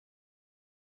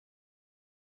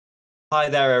Hi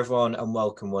there, everyone, and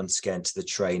welcome once again to the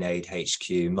Train Aid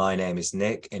HQ. My name is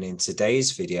Nick, and in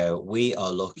today's video, we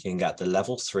are looking at the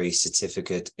Level 3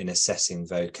 Certificate in Assessing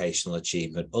Vocational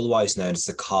Achievement, otherwise known as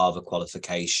the CAVA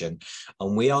qualification.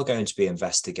 And we are going to be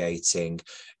investigating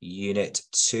Unit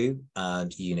 2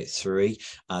 and Unit 3,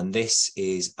 and this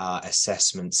is our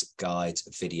assessments guide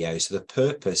video. So the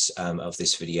purpose of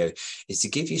this video is to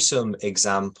give you some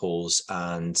examples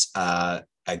and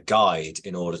a guide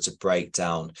in order to break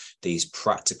down these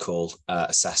practical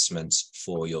assessments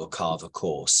for your CAVA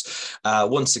course.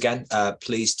 Once again,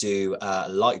 please do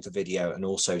like the video and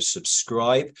also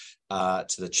subscribe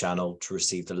to the channel to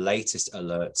receive the latest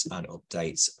alerts and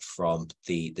updates from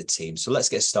the team. So let's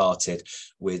get started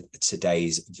with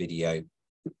today's video.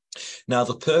 Now,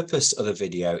 the purpose of the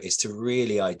video is to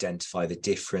really identify the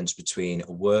difference between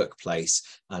workplace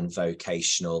and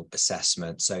vocational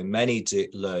assessment. So many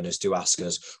learners do ask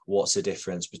us, what's the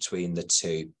difference between the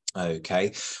two?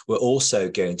 Okay, we're also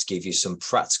going to give you some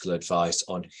practical advice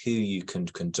on who you can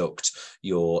conduct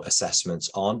your assessments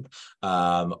on,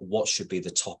 what should be the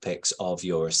topics of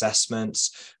your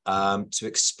assessments, to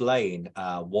explain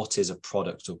what is a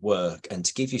product of work, and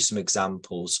to give you some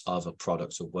examples of a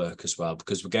product of work as well,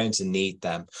 because we're going to need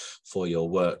them for your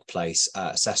workplace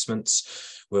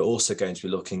assessments. We're also going to be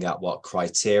looking at what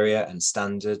criteria and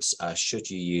standards should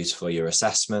you use for your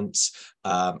assessments,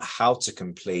 how to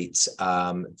complete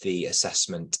the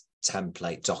assessment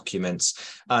template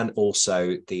documents, and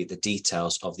also the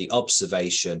details of the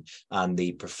observation and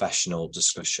the professional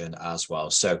discussion as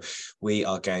well. So we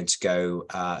are going to go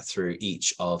through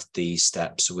each of these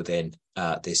steps within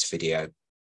this video.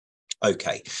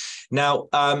 Okay, now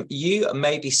you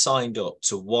may be signed up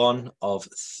to one of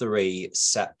three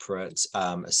separate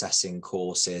assessing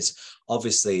courses.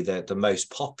 Obviously, the most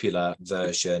popular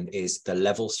version is the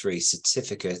Level 3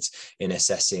 Certificate in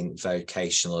Assessing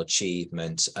Vocational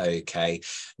Achievement. Okay,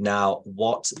 now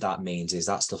what that means is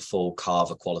that's the full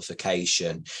CAVA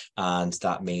qualification, and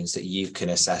that means that you can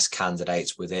assess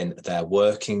candidates within their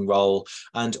working role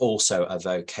and also a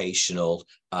vocational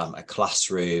a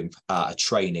classroom, a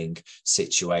training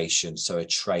situation, so a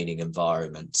training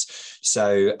environment.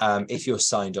 So if you're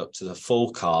signed up to the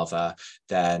full CAVA,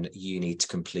 then you need to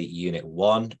complete Unit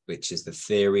 1, which is the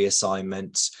theory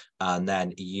assignments, and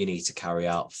then you need to carry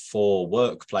out 4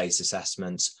 workplace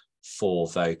assessments, 4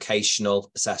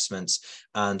 vocational assessments,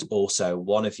 and also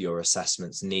one of your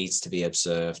assessments needs to be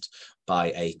observed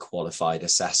by a qualified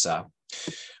assessor.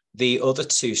 The other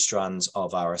 2 strands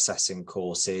of our assessing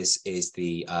courses is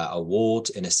the award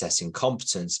in assessing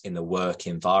competence in the work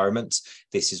environment.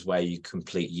 This is where you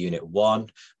complete Unit 1,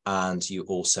 and you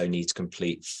also need to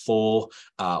complete 4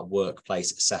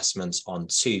 workplace assessments on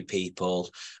 2 people.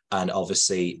 And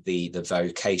obviously the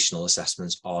vocational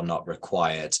assessments are not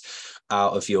required.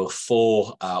 Out of your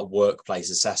 4 workplace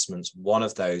assessments, 1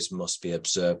 of those must be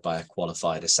observed by a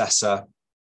qualified assessor.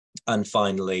 And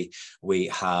finally, we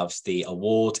have the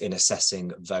award in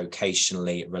assessing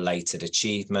vocationally related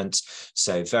achievement.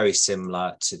 So very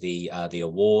similar to the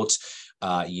award,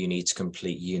 you need to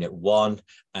complete Unit 1,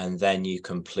 and then you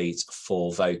complete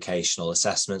 4 vocational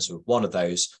assessments, with 1 of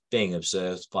those being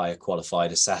observed by a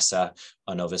qualified assessor.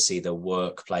 And obviously the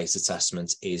workplace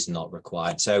assessment is not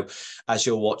required. So as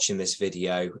you're watching this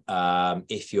video,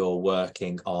 if you're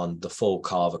working on the full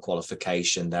CAVA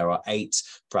qualification, there are 8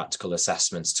 practical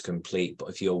assessments to complete. But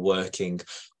if you're working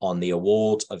on the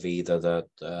award of either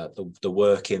the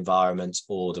work environment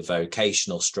or the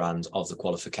vocational strand of the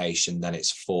qualification, then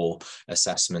it's 4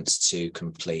 assessments to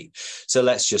complete. So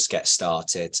let's just get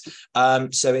started.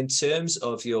 So in terms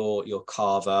of your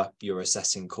CAVA, your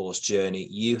assessing course journey,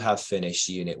 you have finished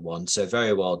Unit 1. So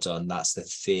very well done. That's the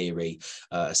theory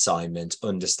assignment,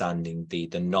 understanding the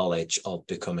knowledge of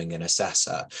becoming an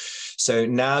assessor. So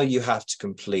now you have to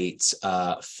complete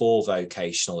 4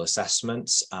 vocational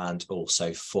assessments and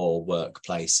also 4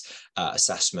 workplace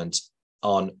assessments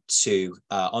on 2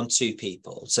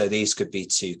 people. So these could be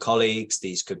 2 colleagues,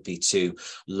 these could be 2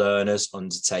 learners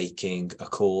undertaking a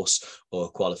course or a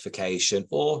qualification,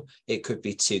 or it could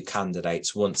be 2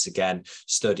 candidates once again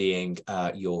studying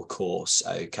your course.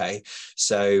 Okay,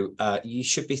 so you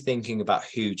should be thinking about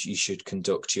who you should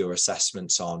conduct your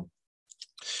assessments on.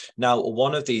 Now,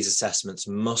 one of these assessments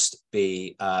must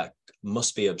be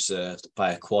observed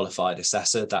by a qualified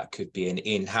assessor. That could be an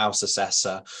in-house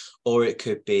assessor, or it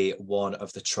could be one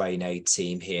of the Train Aid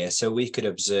team here. So we could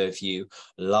observe you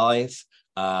live,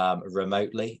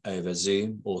 remotely over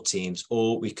Zoom or Teams,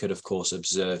 or we could of course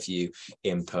observe you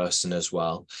in person as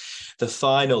well. The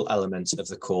final element of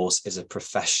the course is a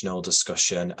professional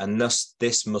discussion, and thus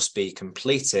this must be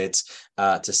completed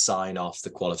to sign off the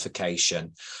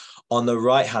qualification. On the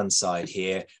right-hand side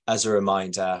here, as a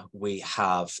reminder, we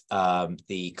have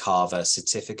the CAVA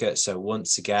certificate. So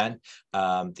once again,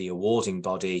 the awarding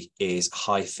body is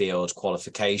Highfield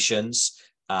Qualifications,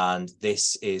 and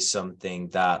this is something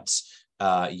that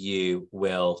you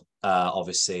will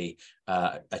obviously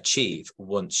achieve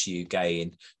once you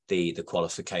gain the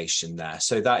qualification there.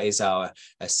 So that is our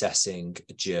assessing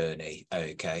journey.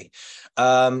 Okay.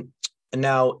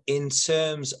 Now, in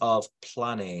terms of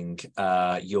planning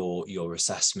your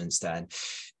assessments, then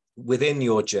within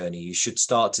your journey, you should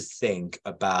start to think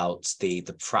about the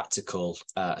practical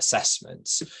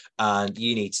assessments, and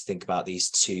you need to think about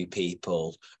these two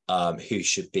people who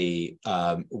should be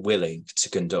willing to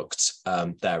conduct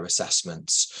their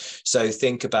assessments. So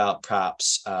think about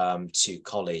perhaps two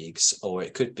colleagues, or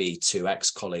it could be two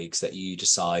ex-colleagues that you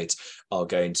decide are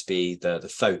going to be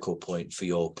the focal point for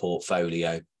your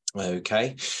portfolio.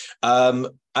 Okay,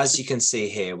 as you can see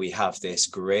here, we have this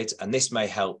grid, and this may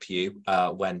help you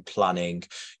when planning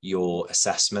your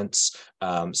assessments.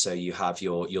 So you have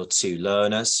your two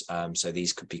learners, so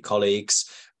these could be colleagues,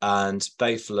 and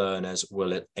both learners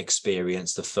will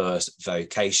experience the first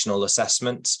vocational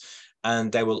assessment, and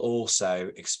they will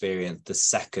also experience the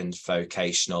second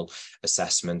vocational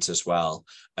assessment as well.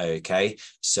 Okay,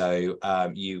 so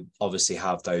you obviously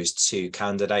have those two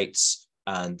candidates,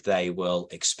 and they will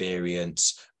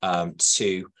experience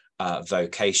two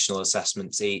vocational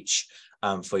assessments each.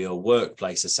 For your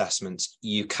workplace assessments,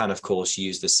 you can, of course,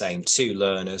 use the same two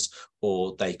learners,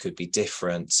 or they could be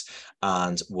different.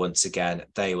 And once again,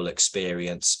 they will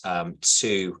experience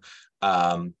two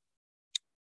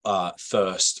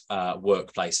first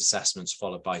workplace assessments,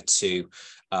 followed by two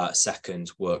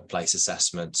second workplace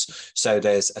assessments. So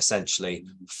there's essentially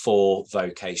 4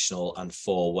 vocational and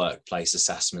 4 workplace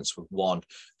assessments, with one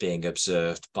being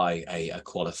observed by a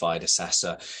qualified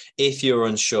assessor. If you're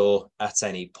unsure at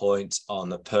any point on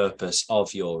the purpose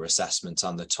of your assessment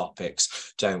and the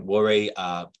topics, don't worry.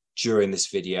 During this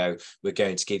video, we're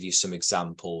going to give you some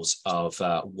examples of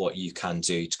what you can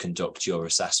do to conduct your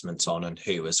assessment on, and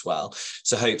who as well.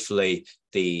 So hopefully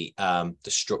the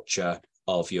structure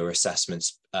of your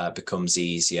assessments becomes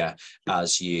easier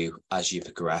as you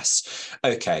progress.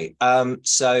 Okay,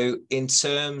 so in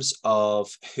terms of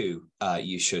who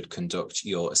you should conduct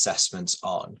your assessments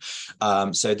on,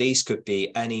 so these could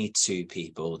be any two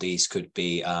people. These could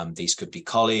be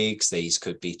colleagues. These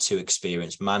could be two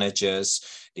experienced managers.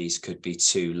 These could be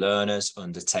two learners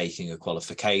undertaking a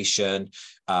qualification,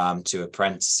 two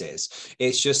apprentices.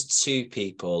 It's just two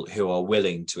people who are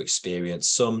willing to experience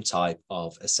some type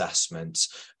of assessment.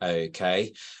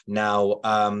 Okay. Now,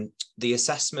 the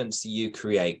assessments that you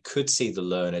create could see the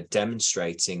learner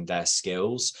demonstrating their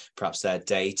skills, perhaps their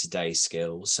day-to-day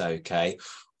skills. Okay.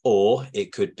 Or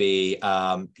it could be,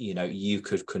 you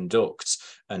could conduct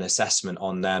an assessment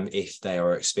on them if they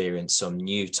are experiencing some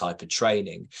new type of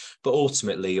training. But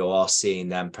ultimately, you are seeing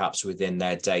them perhaps within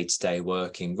their day-to-day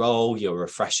working role. You're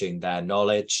refreshing their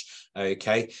knowledge.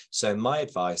 Okay, so my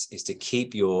advice is to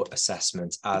keep your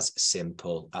assessment as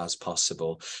simple as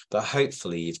possible. But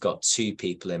hopefully, you've got two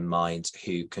people in mind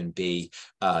who can be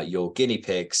your guinea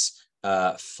pigs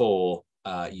for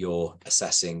your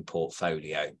assessing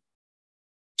portfolio.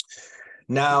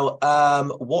 Now,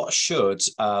 what should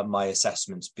my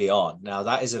assessments be on? Now,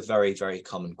 that is a very, very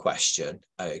common question.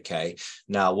 Okay.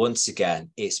 Now, once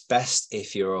again, it's best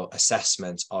if your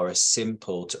assessments are as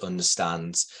simple to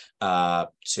understand for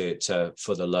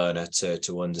the learner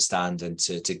to understand and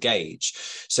to gauge.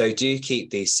 So do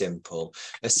keep these simple.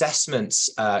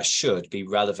 Assessments should be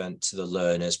relevant to the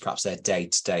learners, perhaps their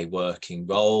day-to-day working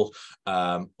role,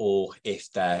 or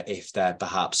if they're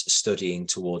perhaps studying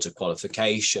towards a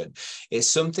qualification. It's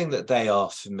something that they are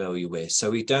familiar with.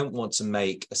 So we don't want to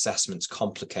make assessments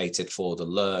complicated for the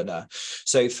learner.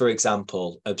 So, for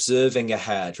example, observing a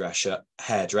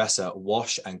hairdresser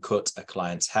wash and cut a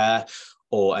client's hair,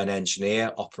 or an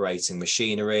engineer operating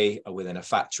machinery within a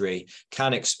factory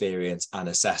can experience an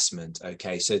assessment.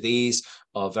 Okay, so these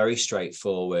are very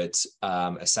straightforward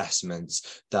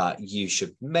assessments that you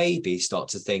should maybe start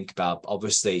to think about.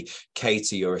 Obviously,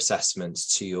 cater your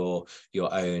assessments to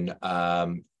your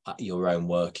own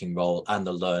working role and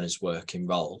the learner's working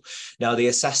role. Now, the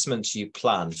assessments you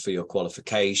plan for your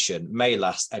qualification may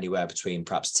last anywhere between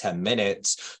perhaps 10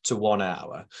 minutes to 1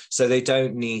 hour. So they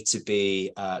don't need to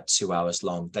be 2 hours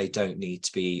long. They don't need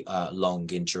to be long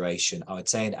in duration. I would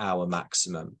say an hour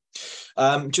maximum.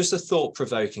 Just a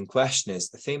thought-provoking question is,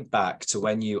 think back to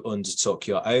when you undertook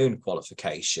your own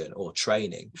qualification or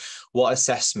training. What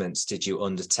assessments did you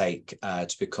undertake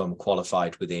to become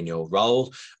qualified within your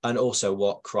role? And also,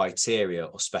 what criteria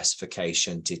or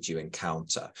specification did you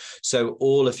encounter? So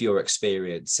all of your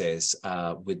experiences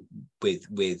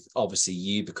with obviously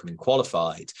you becoming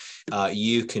qualified,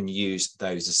 you can use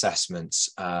those assessments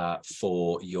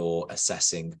for your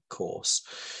assessing course.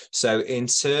 So in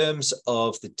terms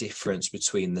of the difference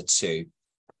between the two,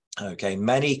 okay,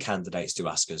 many candidates do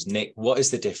ask us, Nick, what is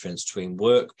the difference between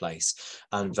workplace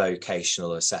and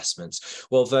vocational assessments?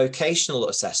 Well, vocational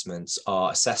assessments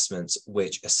are assessments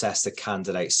which assess the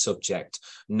candidate's subject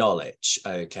knowledge,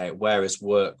 okay, whereas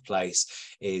workplace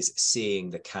is seeing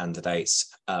the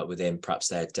candidates within perhaps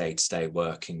their day-to-day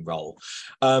working role.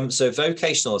 So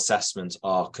vocational assessments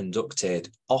are conducted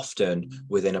often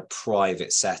within a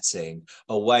private setting,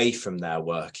 away from their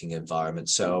working environment,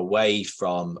 so away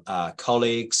from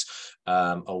colleagues,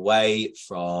 away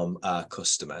from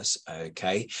customers,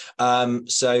 okay?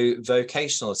 So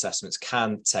vocational assessments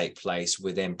can take place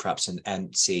within perhaps an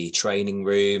empty training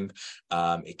room.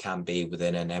 It can be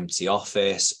within an empty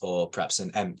office or perhaps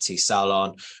an empty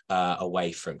salon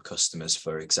away from customers,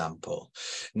 for example.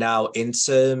 Now, in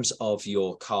terms of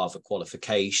your CAVA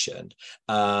qualification,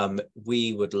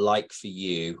 we would like for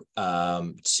you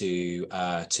to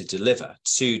deliver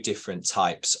two different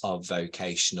types of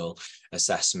vocational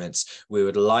assessments. We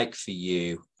would like for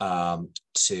you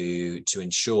to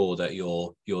ensure that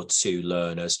your two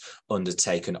learners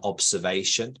undertake an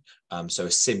observation, so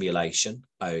a simulation,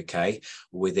 okay,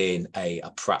 within a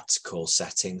practical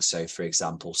setting. So for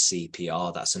example,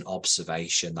 CPR, that's an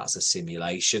observation, that's a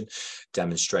simulation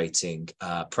demonstrating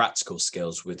practical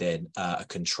skills within a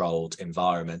controlled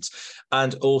environment,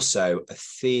 and also a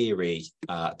theory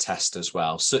test as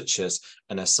well, such as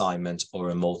an assignment or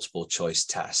a multiple choice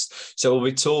test. So we'll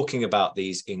be talking about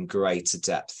these in greater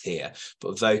depth here,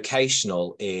 but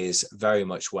vocational is very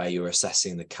much where you're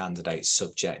assessing the candidate's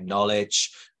subject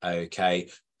knowledge, okay,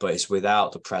 but it's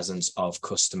without the presence of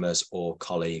customers or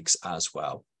colleagues as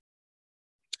well.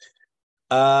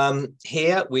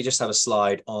 Here we just have a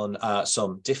slide on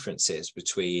some differences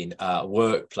between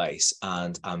workplace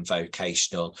and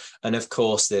vocational, and of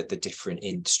course the different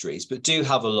industries. But do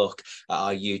have a look at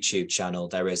our YouTube channel.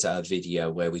 There is a video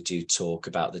where we do talk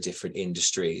about the different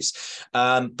industries.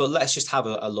 But let's just have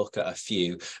a look at a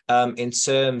few. In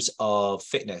terms of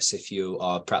fitness, if you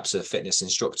are perhaps a fitness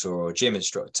instructor or a gym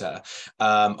instructor,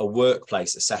 a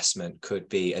workplace assessment could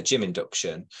be a gym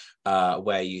induction,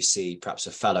 where you see perhaps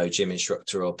a fellow gym instructor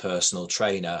or personal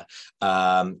trainer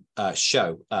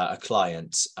show a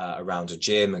client around a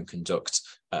gym and conduct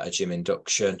a gym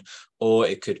induction. Or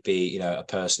it could be, you know, a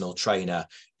personal trainer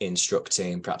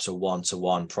instructing perhaps a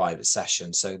one-to-one private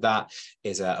session. So that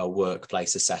is a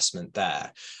workplace assessment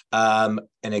there. An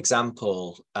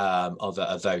example of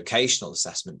a vocational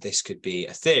assessment, this could be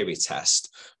a theory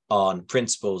test on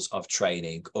principles of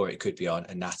training, or it could be on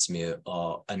anatomy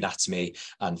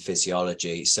and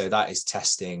physiology. So that is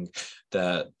testing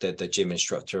the gym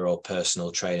instructor or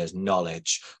personal trainer's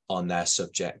knowledge on their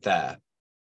subject there.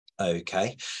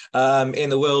 Okay. In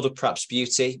the world of perhaps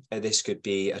beauty, this could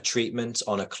be a treatment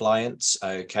on a client.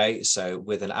 Okay. So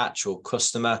with an actual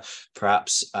customer,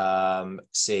 perhaps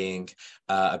seeing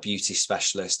a beauty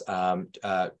specialist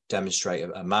demonstrate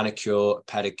a manicure,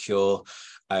 pedicure.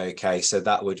 Okay, so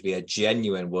that would be a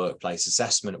genuine workplace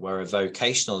assessment, where a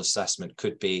vocational assessment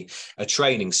could be a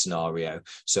training scenario.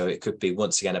 So it could be,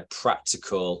 once again, a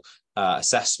practical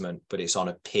assessment, but it's on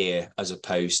a peer as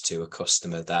opposed to a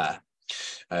customer there.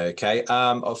 Okay,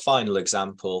 a final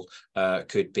example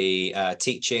could be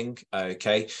teaching.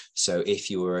 Okay, so if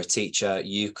you were a teacher,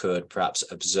 you could perhaps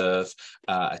observe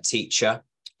a teacher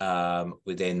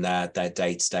within their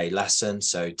day-to-day lesson,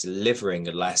 so delivering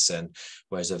a lesson,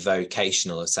 whereas a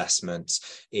vocational assessment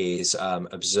is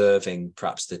observing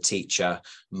perhaps the teacher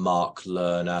mark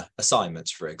learner assignments,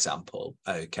 for example.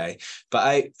 Okay,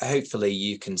 but hopefully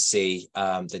you can see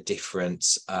the different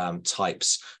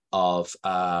types of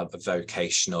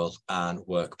vocational and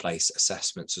workplace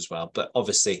assessments as well. But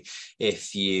obviously,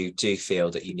 if you do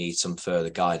feel that you need some further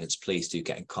guidance, please do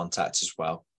get in contact as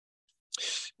well.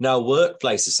 Now,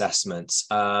 workplace assessments,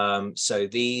 so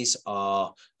these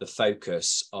are the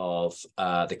focus of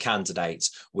the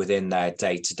candidates within their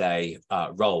day-to-day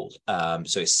role.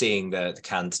 So it's seeing the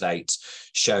candidate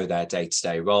show their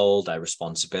day-to-day role, their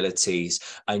responsibilities,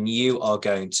 and you are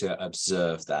going to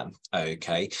observe them,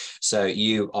 okay? So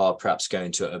you are perhaps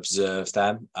going to observe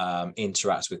them,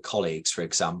 interact with colleagues, for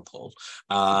example,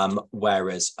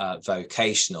 whereas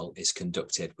vocational is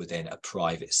conducted within a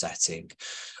private setting.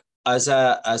 As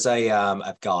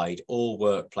a guide, all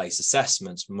workplace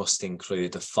assessments must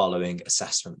include the following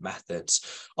assessment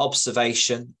methods: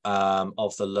 observation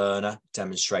of the learner,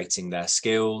 demonstrating their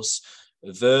skills,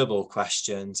 verbal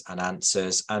questions and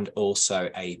answers, and also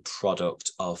a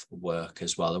product of work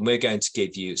as well. And we're going to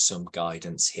give you some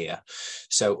guidance here.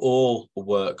 So all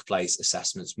workplace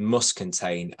assessments must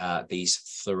contain these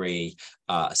three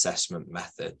assessment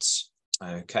methods.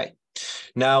 Okay.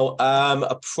 Now,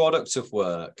 a product of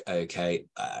work, okay,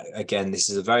 again, this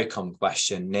is a very common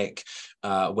question, Nick.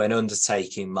 When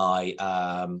undertaking my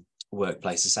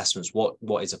workplace assessments,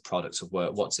 what is a product of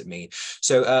work? What's it mean?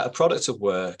 So a product of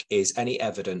work is any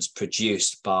evidence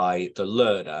produced by the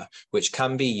learner which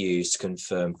can be used to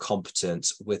confirm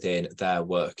competence within their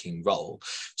working role.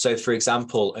 So for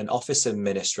example, an office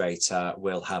administrator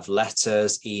will have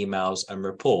letters, emails and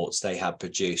reports they have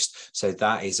produced. So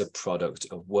that is a product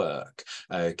of work.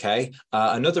 Okay.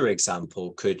 Another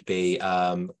example could be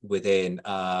within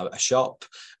a shop.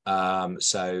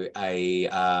 So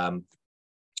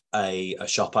a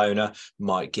shop owner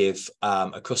might give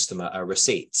a customer a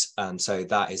receipt, and so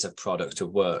that is a product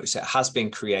of work. So it has been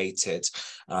created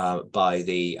by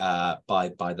the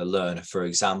learner, for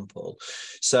example.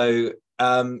 So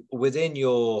within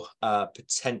your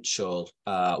potential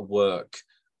work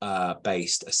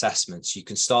based assessments, you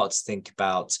can start to think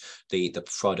about the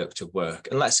product of work,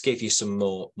 and let's give you some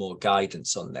more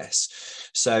guidance on this.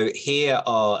 So here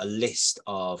are a list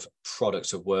of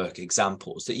product of work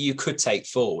examples that you could take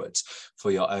forward for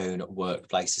your own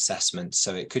workplace assessment.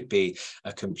 So it could be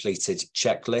a completed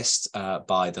checklist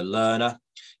by the learner.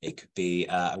 It could be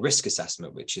a risk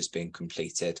assessment which has been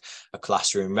completed, a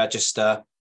classroom register,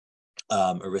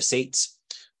 a receipt,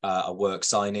 a work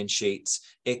sign-in sheet.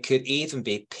 It could even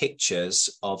be pictures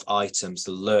of items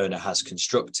the learner has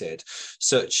constructed,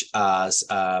 such as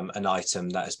an item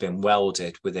that has been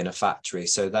welded within a factory,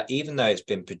 so that even though it's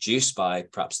been produced by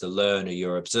perhaps the learner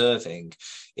you're observing,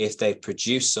 if they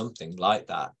produce something like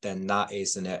that, then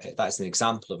that's an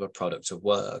example of a product of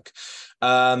work.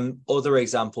 Other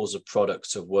examples of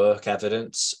products of work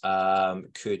evidence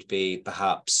could be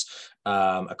perhaps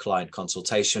a client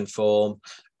consultation form.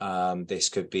 This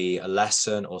could be a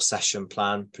lesson or session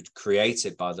plan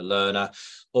created by the learner,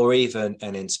 or even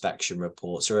an inspection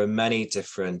report. So there are many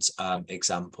different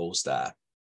examples there.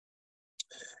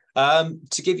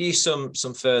 To give you some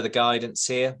further guidance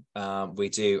here, we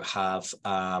do have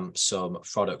some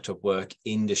product of work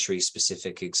industry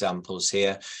specific examples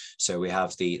here. So we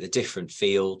have the different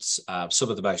fields,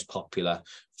 some of the most popular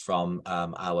from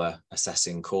our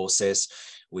assessing courses.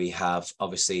 We have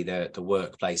obviously the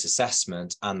workplace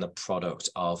assessment and the product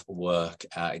of work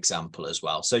example as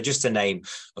well. So just to name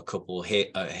a couple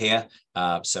here,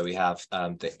 so we have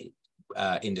the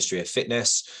industry of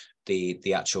fitness.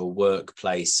 The actual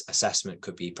workplace assessment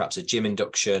could be perhaps a gym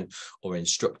induction or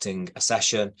instructing a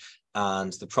session,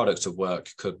 and the product of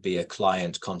work could be a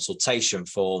client consultation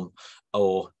form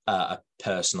or a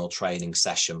personal training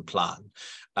session plan.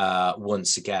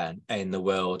 Once again, in the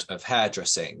world of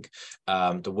hairdressing,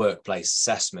 the workplace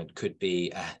assessment could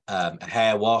be a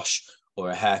hair wash or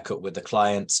a haircut with the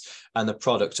client, and the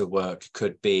product of work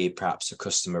could be perhaps a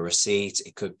customer receipt.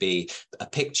 It could be a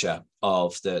picture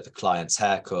of the client's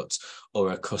haircut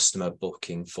or a customer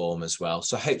booking form as well.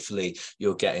 So hopefully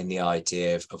you're getting the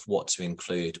idea of what to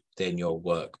include within your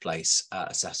workplace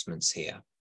assessments here.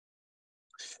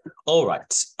 All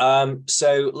right,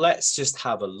 so let's just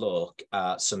have a look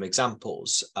at some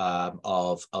examples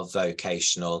of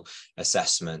vocational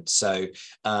assessment. So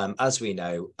as we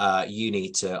know, you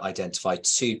need to identify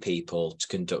 2 people to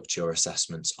conduct your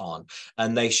assessments on,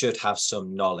 and they should have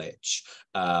some knowledge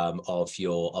of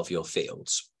your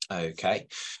fields. Okay,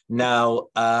 now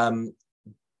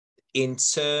in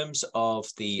terms of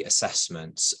the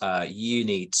assessments, you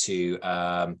need to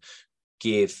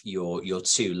give your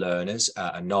 2 learners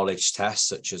a knowledge test,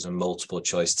 such as a multiple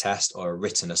choice test or a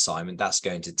written assignment. That's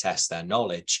going to test their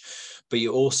knowledge. But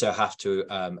you also have to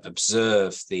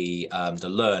observe the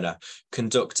learner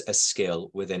conduct a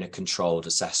skill within a controlled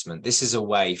assessment. This is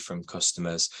away from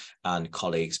customers and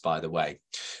colleagues, by the way.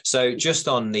 So just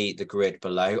on the grid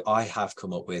below, I have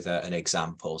come up with an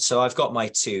example. So I've got my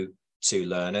two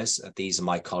learners. These are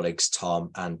my colleagues,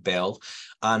 Tom and Bill.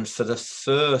 And for the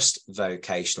first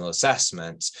vocational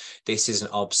assessment, this is an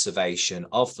observation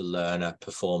of the learner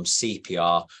perform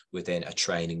CPR within a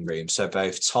training room. So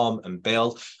both Tom and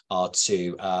Bill are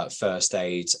 2 first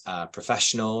aid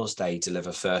professionals. They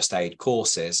deliver first aid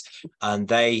courses, and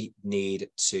they need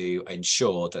to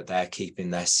ensure that they're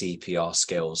keeping their CPR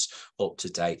skills up to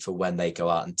date for when they go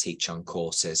out and teach on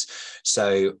courses.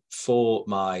 So for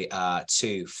my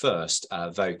two first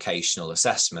vocational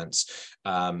assessments,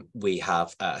 we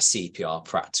have a CPR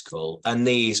practical, and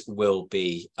these will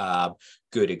be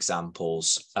good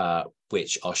examples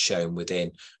which are shown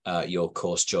within your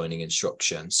course joining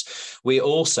instructions. We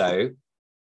also,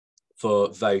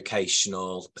 for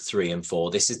vocational 3 and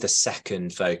 4, this is the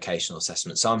second vocational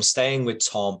assessment. So I'm staying with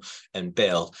Tom and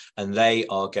Bill, and they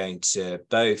are going to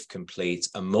both complete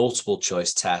a multiple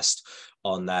choice test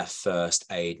on their first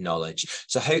aid knowledge.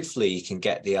 So hopefully you can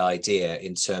get the idea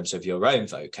in terms of your own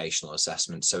vocational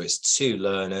assessment. So it's 2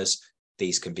 learners.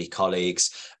 These can be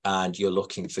colleagues, and you're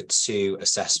looking for 2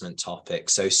 assessment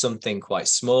topics. So something quite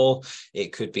small,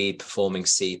 it could be performing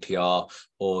CPR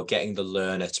or getting the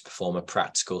learner to perform a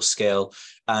practical skill,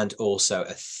 and also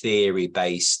a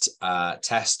theory-based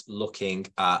test looking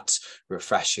at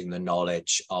refreshing the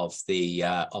knowledge of the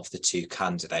 2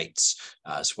 candidates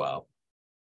as well.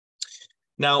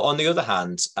 Now, on the other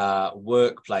hand,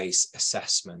 workplace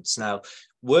assessments. Now,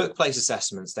 workplace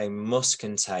assessments, they must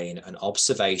contain an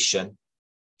observation,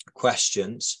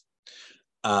 questions,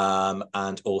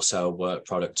 and also a work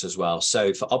product as well.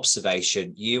 So for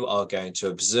observation, you are going to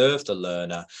observe the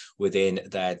learner within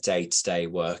their day-to-day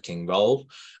working role.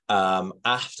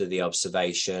 After the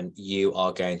observation, you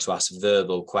are going to ask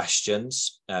verbal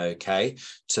questions, okay,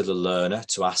 to the learner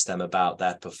to ask them about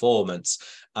their performance.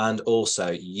 And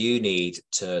also you need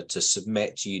to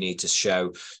submit, you need to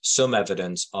show some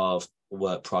evidence of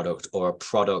work product or a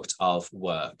product of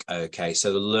work. Okay,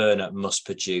 so the learner must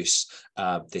produce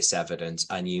this evidence,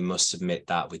 and you must submit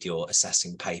that with your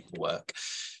assessing paperwork.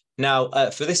 Now,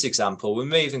 for this example, we're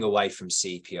moving away from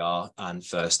CPR and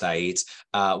first aid.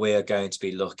 We are going to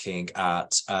be looking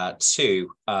at 2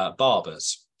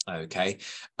 barbers. Okay,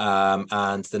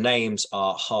 and the names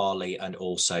are Harley and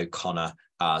also Connor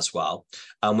as well.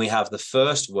 And we have the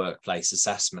first workplace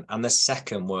assessment and the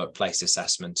second workplace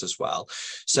assessment as well.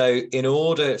 So in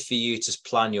order for you to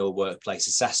plan your workplace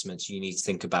assessments, you need to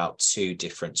think about 2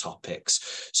 different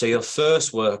topics. So your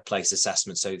first workplace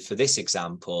assessment, so for this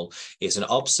example, is an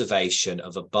observation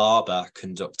of a barber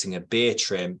conducting a beard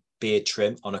trim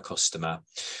on a customer.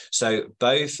 So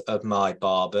both of my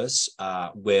barbers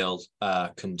will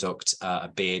conduct a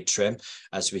beard trim,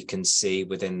 as we can see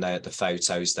within the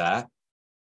photos there.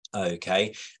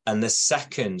 Okay, and the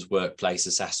second workplace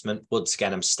assessment, once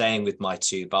again, I'm staying with my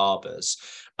 2 barbers,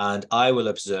 and I will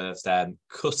observe them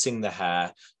cutting the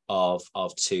hair of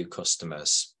 2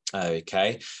 customers.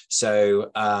 Okay,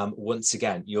 so once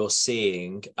again, you're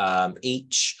seeing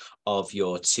each of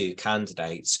your 2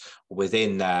 candidates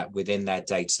within their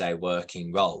day-to-day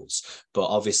working roles, but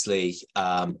obviously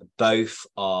both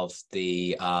of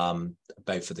the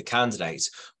candidates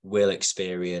will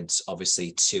experience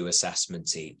obviously 2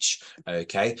 assessments each.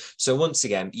 Okay, so once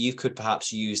again, you could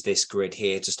perhaps use this grid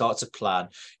here to start to plan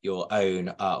your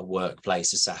own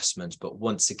workplace assessment, but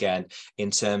once again,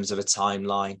 in terms of a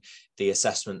timeline, the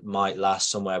assessment might last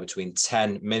somewhere between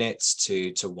 10 minutes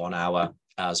to 1 hour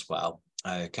as well.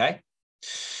 Okay.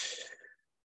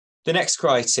 The next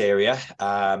criteria,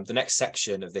 the next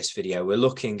section of this video, we're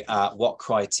looking at what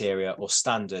criteria or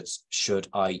standards should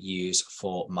I use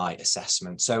for my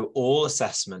assessment. So all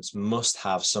assessments must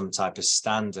have some type of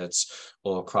standards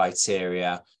or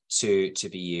criteria to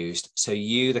be used. So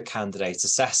you, the candidate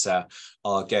assessor,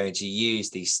 are going to use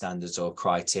these standards or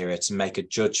criteria to make a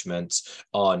judgment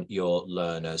on your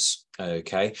learners.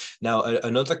 Okay, now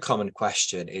another common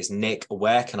question is, Nick,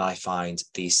 where can I find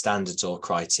these standards or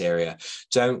criteria?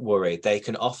 Don't worry, they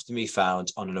can often be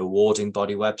found on an awarding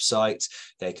body website.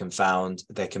 They can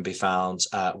be found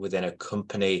within a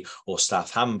company or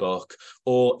staff handbook,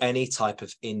 or any type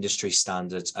of industry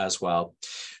standards as well.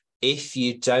 If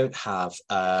you don't have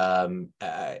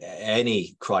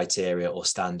any criteria or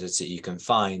standards that you can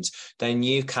find, then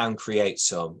you can create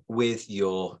some with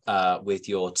your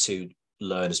 2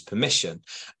 learners' permission.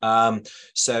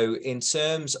 So in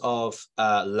terms of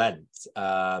length,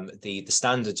 the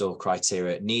standards or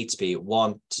criteria need to be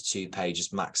 1 to 2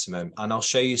 pages maximum, and I'll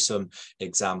show you some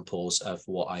examples of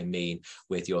what I mean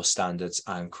with your standards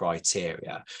and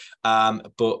criteria.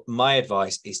 But my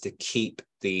advice is to keep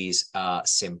these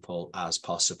simple as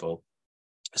possible.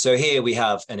 So here we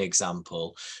have an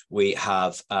example. We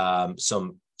have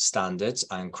some standards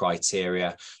and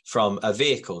criteria from a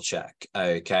vehicle check.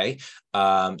 Okay,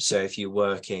 so if you're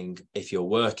working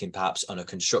perhaps on a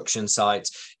construction site,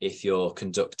 if you're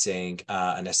conducting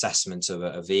an assessment of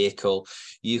a vehicle,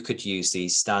 you could use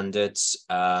these standards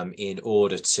in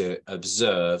order to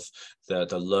observe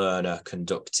the learner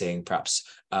conducting perhaps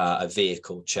a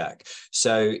vehicle check.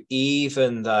 So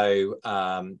even though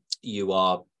you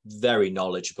are very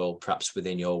knowledgeable, perhaps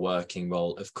within your working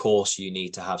role. Of course, you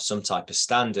need to have some type of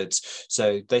standards.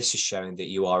 So this is showing that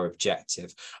you are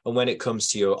objective. And when it comes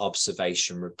to your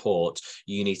observation report,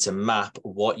 you need to map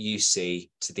what you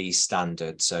see to these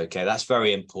standards. Okay, that's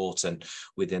very important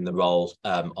within the role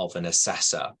of an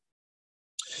assessor.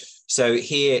 So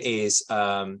here is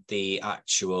the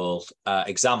actual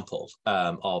example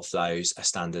of those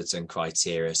standards and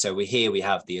criteria. So here we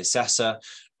have the assessor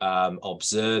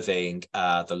observing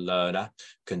the learner,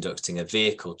 conducting a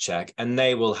vehicle check, and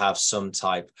they will have some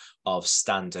type of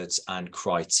standards and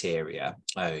criteria.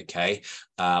 Okay.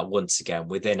 Once again,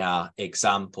 within our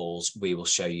examples, we will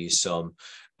show you some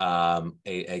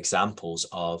examples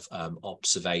of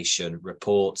observation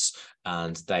reports,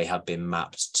 and they have been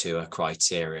mapped to a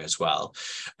criteria as well.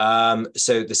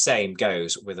 So the same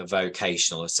goes with a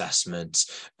vocational assessment.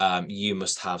 You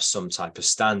must have some type of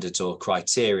standards or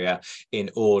criteria in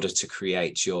order to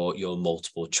create your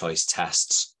multiple choice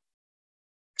tests.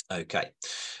 Okay.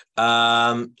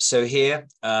 So here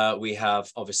we have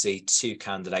obviously two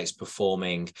candidates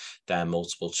performing their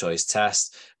multiple choice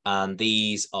test, and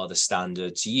these are the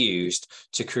standards used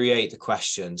to create the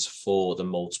questions for the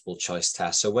multiple choice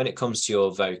test. So when it comes to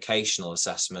your vocational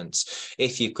assessments,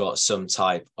 if you've got some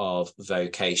type of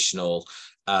vocational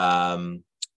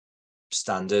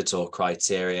standards or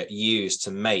criteria used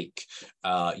to make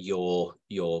your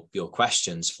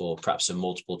questions for perhaps a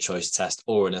multiple choice test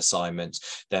or an assignment,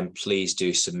 then please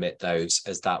do submit those,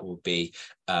 as that will be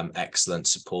excellent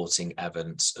supporting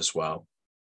evidence as well.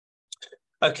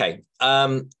 Okay,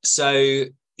 so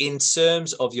in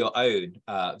terms of your own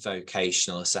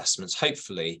vocational assessments,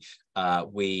 hopefully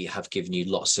we have given you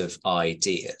lots of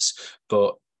ideas,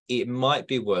 but it might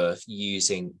be worth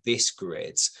using this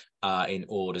grid in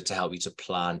order to help you to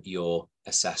plan your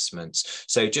assessments.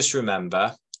 So just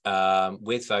remember,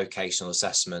 with vocational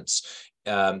assessments,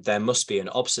 there must be an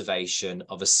observation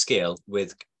of a skill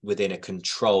within a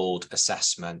controlled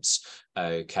assessment.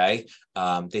 Okay,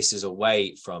 this is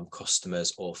away from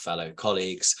customers or fellow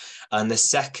colleagues. And the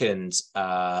second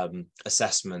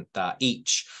assessment that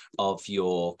each of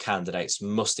your candidates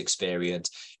must experience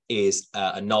is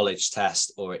a knowledge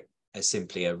test, or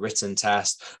simply a written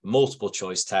test, multiple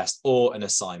choice test, or an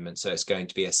assignment. So it's going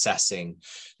to be assessing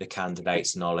the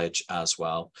candidate's knowledge as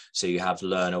well. So you have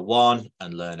learner 1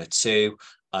 and learner 2,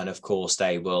 and of course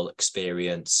they will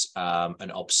experience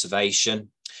an observation,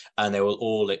 and they will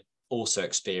all also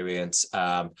experience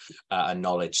a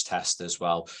knowledge test as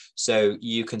well. So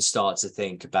you can start to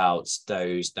think about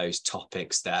those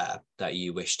topics there that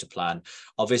you wish to plan.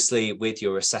 Obviously, with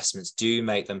your assessments, do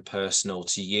make them personal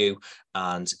to you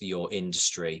and your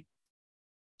industry.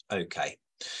 Okay,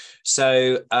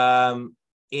 so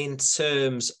in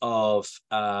terms of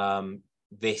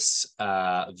this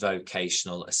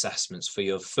vocational assessments, for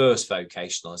your first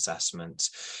vocational assessment,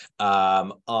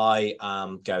 I'm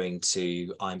going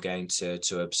to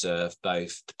observe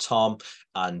both Tom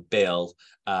and Bill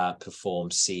perform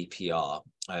CPR.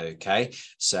 Okay,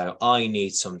 so I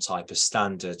need some type of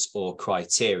standards or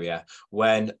criteria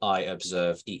when I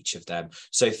observe each of them.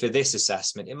 So for this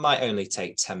assessment, it might only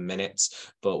take 10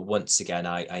 minutes, but once again,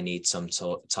 I need some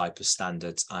type of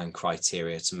standards and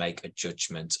criteria to make a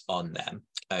judgment on them.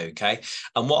 Okay,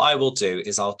 and what I will do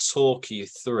is I'll talk you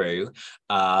through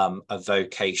a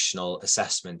vocational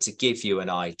assessment to give you an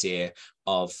idea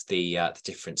of the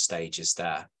different stages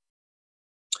there.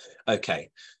 Okay,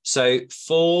 so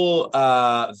for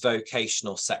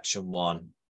vocational section 1,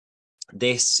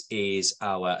 this is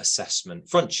our assessment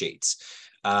front sheet.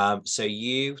 So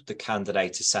you, the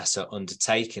candidate assessor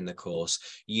undertaking the course,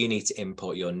 you need to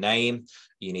input your name,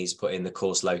 you need to put in the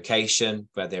course location,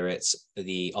 whether it's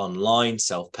the online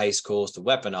self-paced course, the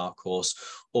webinar course,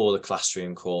 or the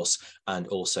classroom course, and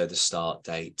also the start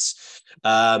dates.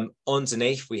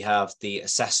 Underneath, we have the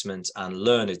assessment and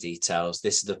learner details.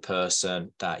 This is the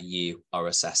person that you are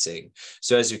assessing.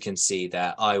 So as you can see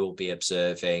there, I will be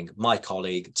observing my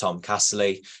colleague, Tom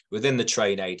Casserly, within the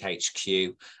TrainAid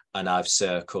HQ, and I've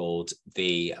circled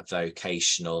the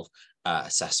vocational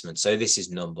assessment. So this is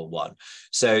number 1.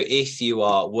 So if you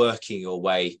are working your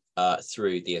way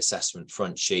through the assessment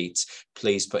front sheet,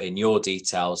 please put in your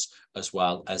details as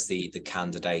well as the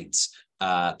candidates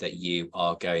that you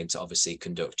are going to obviously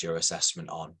conduct your assessment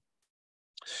on.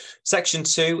 Section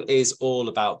 2 is all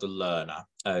about the learner.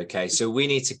 Okay, so we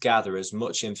need to gather as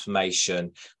much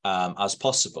information as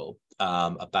possible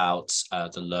about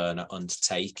the learner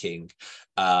undertaking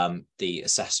the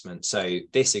assessment. So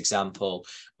this example,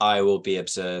 I will be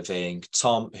observing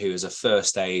Tom, who is a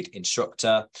first aid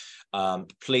instructor.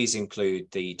 Please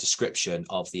include the description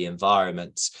of the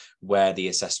environment where the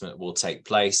assessment will take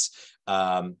place,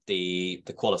 the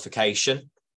qualification.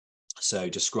 So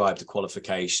describe the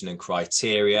qualification and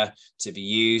criteria to be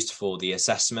used for the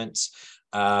assessment.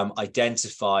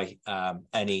 Identify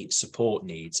any support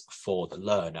needs for the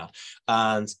learner,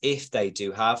 and if they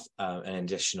do have an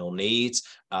additional need,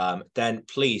 then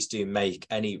please do make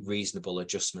any reasonable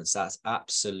adjustments. That's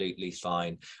absolutely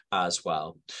fine as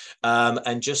well.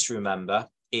 And just remember,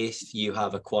 if you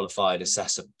have a qualified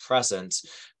assessor present,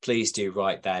 please do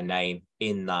write their name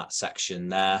in that section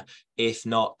there. If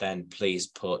not, then please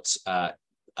put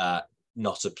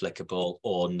not applicable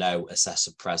or no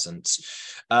assessor present.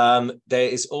 There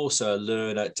is also a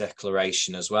learner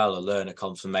declaration as well, a learner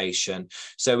confirmation.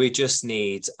 So we just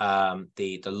need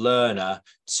the learner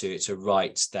to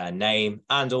write their name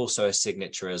and also a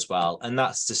signature as well. And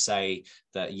that's to say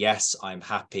that, yes, I'm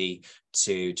happy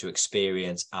to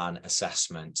experience an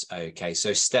assessment. Okay,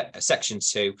 so section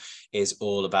 2 is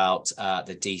all about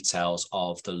the details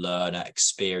of the learner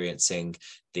experiencing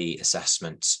the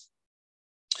assessment.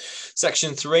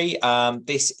 Section 3,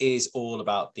 this is all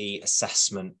about the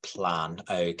assessment plan.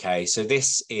 Okay, so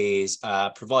this is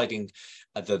providing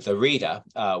the reader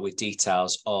with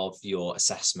details of your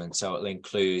assessment. So it'll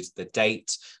include the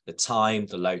date, the time,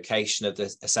 the location of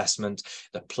the assessment,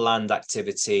 the planned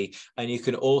activity, and you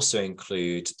can also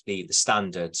include the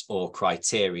standards or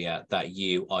criteria that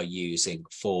you are using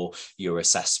for your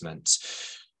assessment.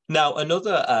 Now,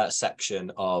 another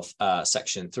section of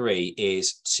section 3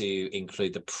 is to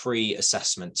include the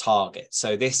pre-assessment target.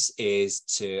 So this is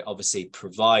to obviously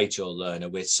provide your learner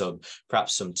with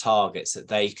perhaps some targets that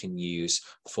they can use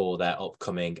for their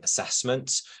upcoming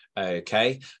assessment.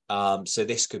 Okay, so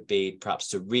this could be perhaps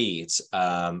to read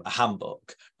a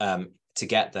handbook to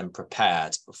get them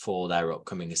prepared for their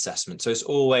upcoming assessment. So it's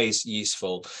always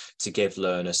useful to give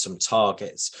learners some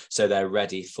targets so they're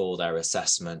ready for their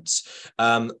assessments.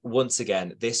 Once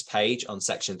again, this page on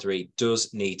section 3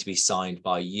 does need to be signed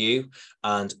by you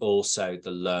and also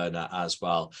the learner as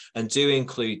well. And do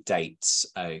include dates,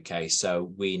 okay,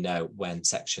 so we know when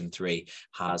section 3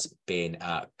 has been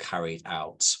carried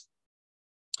out.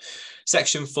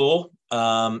 Section 4,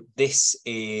 this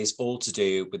is all to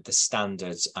do with the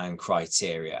standards and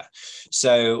criteria.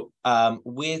 So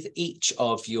with each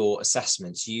of your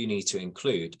assessments, you need to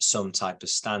include some type of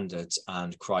standards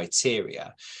and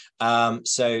criteria.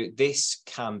 So this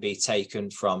can be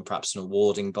taken from perhaps an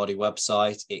awarding body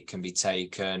website. It can be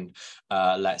taken,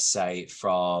 let's say,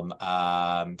 from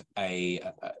an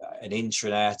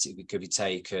intranet. It could be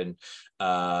taken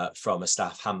from a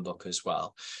staff handbook as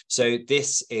well. So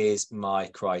this is my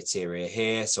criteria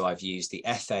here. So I've used the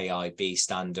FAIB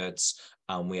standards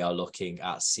and we are looking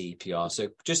at CPR. So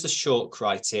just a short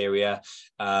criteria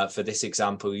for this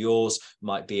example. Yours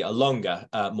might be a longer,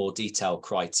 more detailed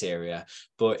criteria,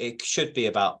 but it should be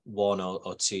about 1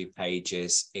 or 2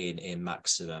 pages in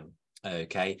maximum.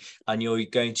 Okay, and you're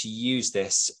going to use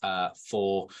this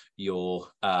for your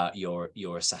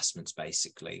assessments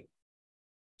basically.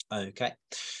 Okay,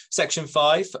 section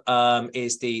 5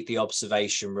 is the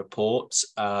observation report.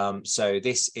 So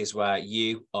this is where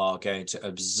you are going to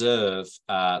observe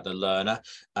the learner,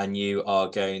 and you are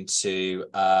going to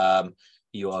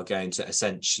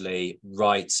essentially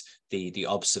write the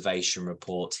observation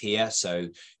report here. So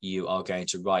you are going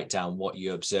to write down what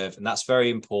you observe, and that's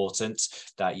very important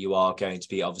that you are going to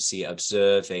be obviously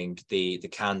observing the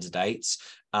candidates.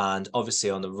 And obviously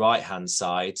on the right hand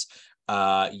side,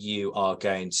 you are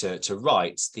going to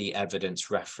write the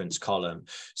evidence reference column.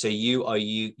 So you are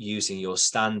using your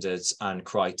standards and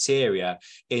criteria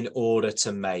in order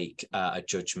to make a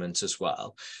judgment as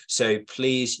well. So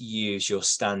please use your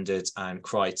standards and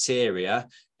criteria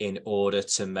in order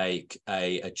to make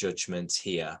a judgment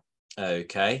here.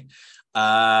 Okay.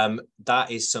 That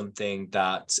is something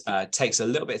that takes a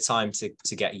little bit of time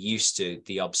to get used to,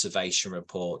 the observation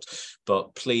report,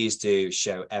 but please do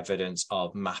show evidence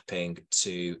of mapping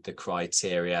to the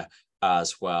criteria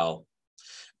as well.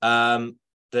 The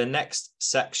next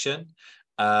section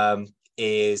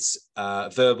is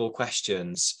verbal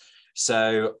questions.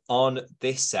 So on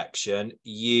this section,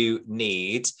 you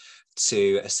need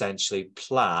to essentially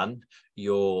plan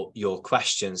your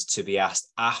questions to be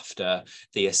asked after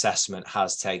the assessment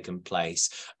has taken place.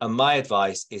 And my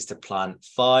advice is to plan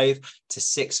 5 to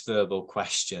 6 verbal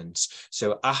questions.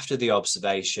 So after the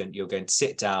observation, you're going to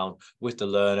sit down with the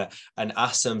learner and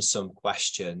ask them some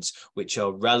questions which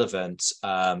are relevant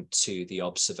to the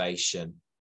observation.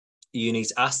 You need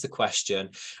to ask the question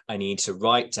and you need to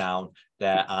write down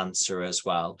their answer as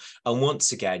well. And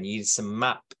once again, you need to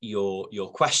map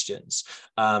your questions.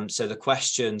 So the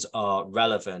questions are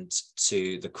relevant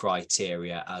to the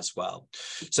criteria as well.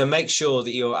 So make sure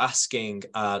that you're asking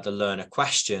the learner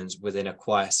questions within a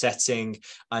quiet setting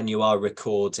and you are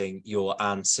recording your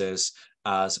answers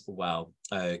as well.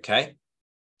 Okay.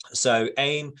 So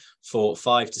aim for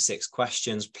 5 to 6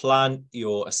 questions, plan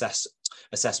your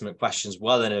assessment questions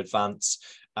well in advance,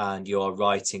 and you're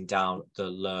writing down the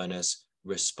learner's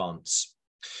response.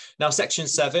 Now, section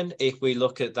 7, if we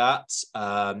look at that,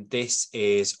 this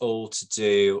is all to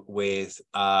do with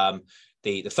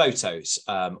the photos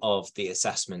of the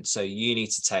assessment. So you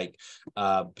need to take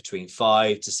between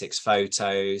 5 to 6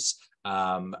 photos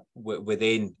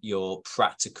within your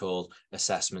practical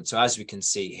assessment. So as we can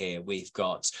see here, we've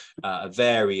got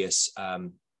various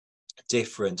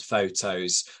different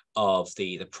photos of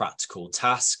the practical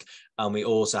task, and we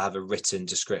also have a written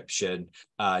description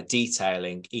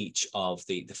detailing each of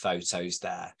the photos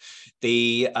there.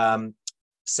 The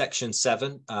section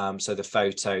 7, so the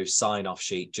photo sign-off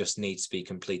sheet just needs to be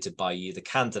completed by you, the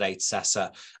candidate assessor,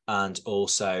 and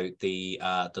also the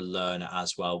learner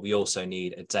as well. We also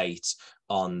need a date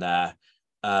on there.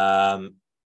 That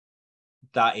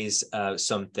is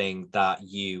something that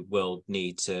you will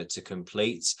need to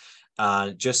complete.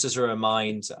 And just as a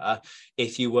reminder,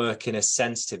 if you work in a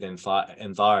sensitive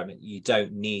environment, you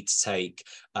don't need to take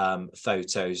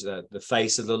photos. The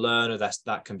face of the learner,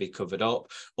 that can be covered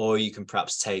up, or you can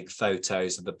perhaps take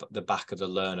photos of the back of the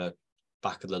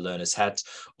learner's head,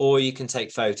 or you can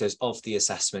take photos of the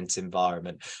assessment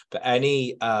environment. But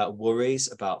any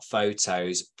worries about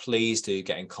photos, please do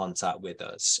get in contact with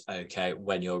us, okay,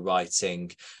 when you're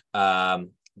writing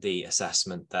the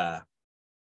assessment there.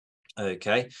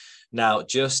 Okay, now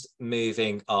just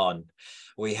moving on,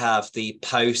 we have the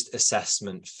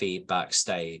post-assessment feedback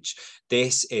stage.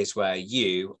 This is where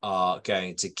you are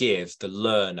going to give the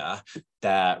learner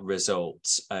their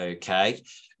results. Okay,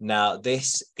 now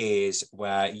this is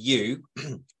where you,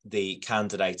 the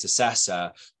candidate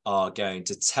assessor, are going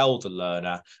to tell the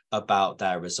learner about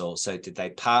their results. So did they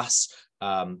pass?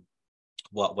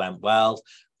 What went well?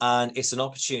 And it's an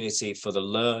opportunity for the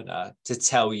learner to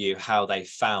tell you how they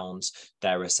found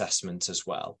their assessment as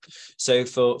well. So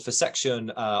for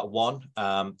section 1,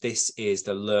 this is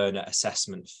the learner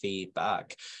assessment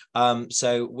feedback.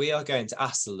 So we are going to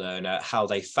ask the learner how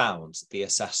they found the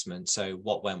assessment. So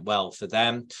what went well for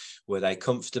them? Were they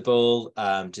comfortable?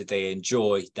 Did they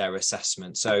enjoy their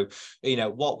assessment? So, you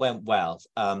know, what went well?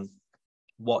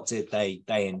 What did they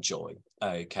enjoy?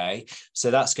 Okay,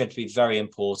 so that's going to be very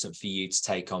important for you to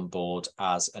take on board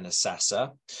as an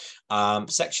assessor.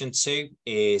 Section 2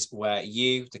 is where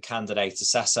you, the candidate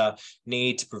assessor,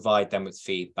 need to provide them with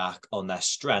feedback on their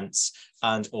strengths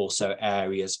and also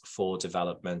areas for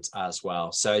development as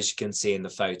well. So as you can see in the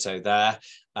photo there,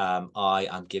 I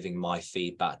am giving my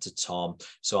feedback to Tom.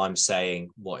 So I'm saying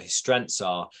what his strengths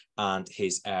are and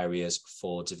his areas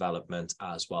for development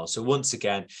as well. So once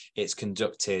again, it's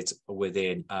conducted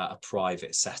within a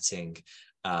private setting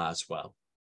as well.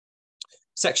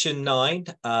 Section 9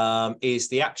 is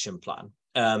the action plan.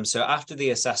 So after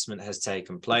the assessment has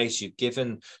taken place, you've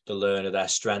given the learner their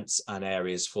strengths and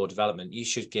areas for development. You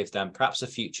should give them perhaps a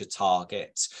future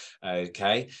target.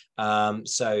 Okay,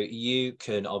 so you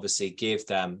can obviously give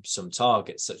them some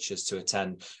targets, such as to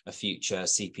attend a future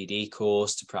CPD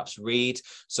course, to perhaps read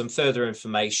some further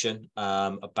information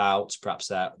about perhaps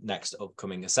their next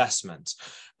upcoming assessment.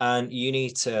 And you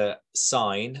need to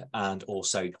sign and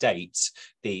also date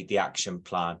the action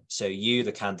plan. So you,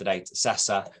 the candidate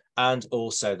assessor, and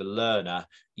also the learner,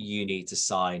 you need to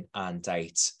sign and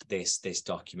date this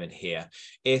document here.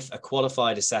 If a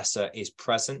qualified assessor is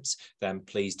present, then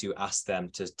please do ask them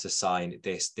to sign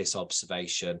this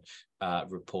observation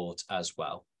report as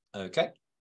well. Okay.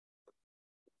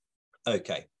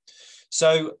 Okay.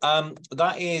 So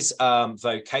that is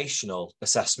vocational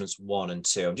assessments 1 and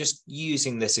 2. I'm just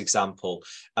using this example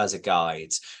as a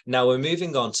guide. Now we're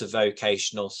moving on to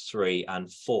vocational 3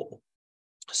 and 4.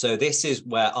 So this is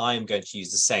where I'm going to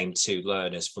use the same two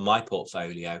learners for my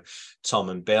portfolio, Tom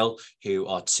and Bill, who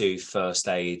are two first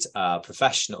aid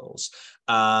professionals.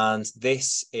 And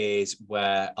this is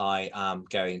where I am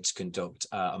going to conduct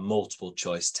a multiple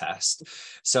choice test.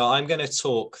 So I'm going to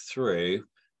talk through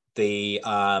the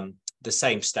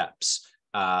same steps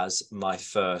as my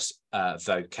first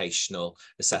vocational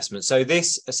assessment. So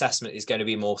this assessment is going to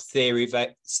be more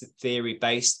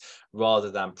theory-based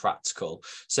rather than practical.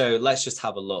 So let's just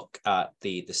have a look at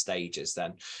the stages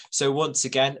then. So once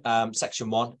again, section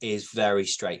 1 is very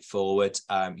straightforward.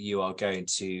 You are going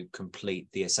to complete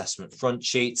the assessment front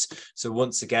sheet. So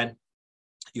once again,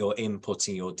 you're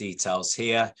inputting your details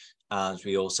here. And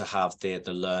we also have the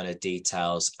learner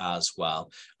details as well.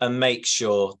 And make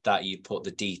sure that you put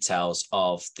the details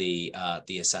of the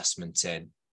assessment in.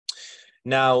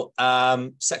 Now,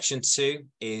 section 2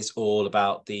 is all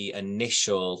about the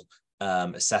initial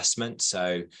assessment.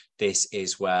 So this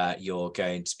is where you're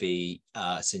going to be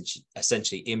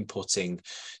essentially inputting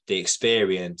the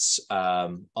experience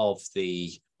of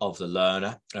the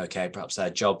learner, okay, perhaps their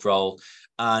job role,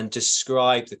 and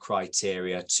describe the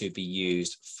criteria to be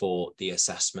used for the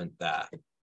assessment there.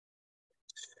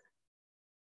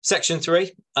 Section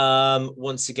 3,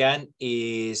 once again,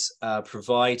 is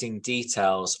providing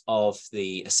details of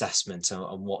the assessment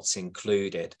and what's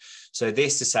included. So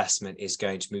this assessment is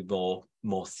going to be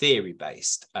more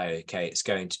theory-based. Okay, it's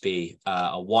going to be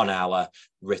a 1-hour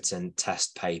written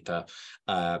test paper.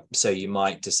 So you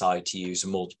might decide to use a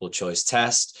multiple choice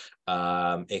test.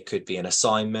 It could be an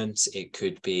assignment. It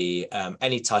could be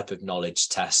any type of knowledge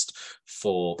test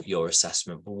for your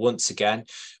assessment. But once again,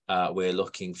 we're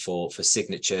looking for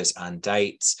signatures and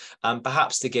dates, and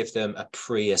perhaps to give them a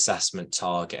pre-assessment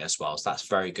target as well. So that's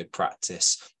very good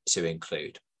practice to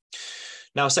include.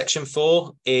 Now, section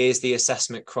 4 is the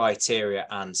assessment criteria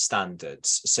and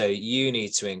standards. So you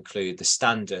need to include the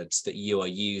standards that you are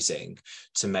using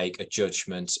to make a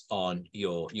judgment on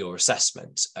your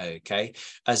assessment. Okay,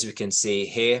 as we can see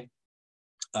here,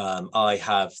 I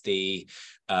have the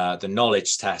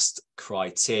knowledge test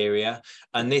criteria,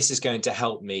 and this is going to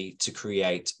help me to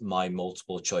create my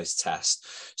multiple choice test.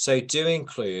 So do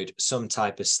include some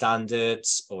type of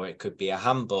standards, or it could be a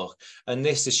handbook, and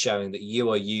this is showing that you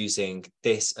are using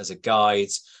this as a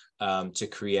guide to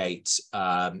create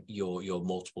your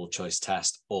multiple choice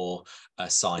test or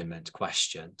assignment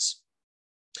questions.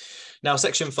 Now,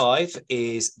 section 5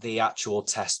 is the actual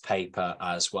test paper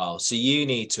as well. So you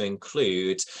need to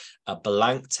include a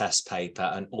blank test paper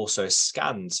and also a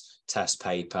scanned test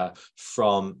paper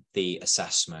from the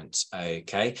assessment.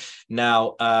 Okay.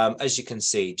 Now, as you can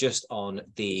see, just on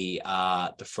the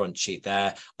front sheet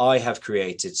there, I have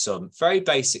created some very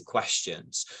basic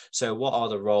questions. So what are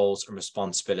the roles and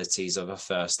responsibilities of a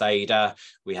first aider?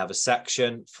 We have a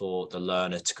section for the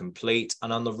learner to complete,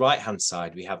 and on the right hand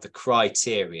side we have the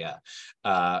criteria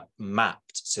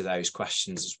mapped to those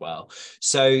questions as well.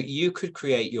 So you could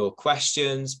create your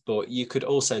questions, but you could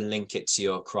also link it to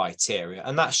your criteria,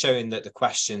 and that's showing that the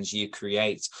questions you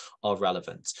create are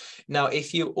relevant. Now,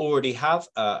 if you already have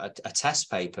a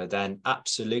test paper, then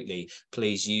absolutely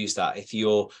please use that. If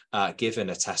you're given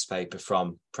a test paper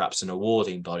from perhaps an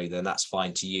awarding body, then that's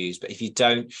fine to use. But if you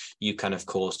don't, you can of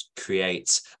course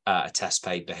create a test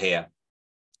paper here.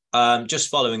 Just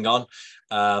following on,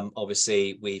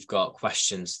 obviously we've got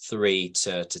questions 3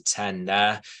 to 10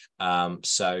 there.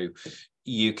 So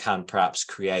you can perhaps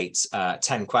create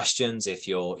 10 questions if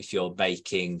you're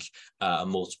making a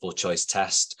multiple choice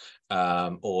test,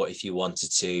 or if you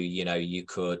wanted to,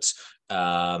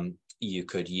 you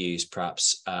could use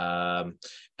perhaps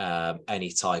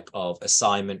any type of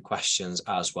assignment questions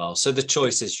as well. So the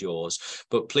choice is yours,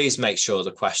 but please make sure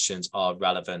the questions are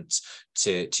relevant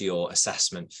to your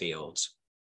assessment fields.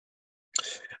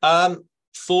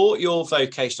 For your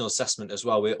vocational assessment as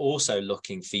well, we're also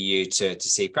looking for you to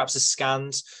see perhaps a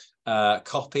scanned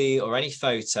copy or any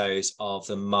photos of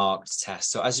the marked test.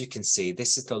 So as you can see,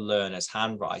 this is the learner's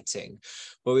handwriting,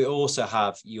 but we also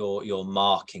have your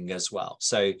marking as well.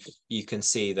 So you can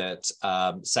see that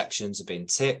sections have been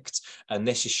ticked, and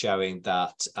this is showing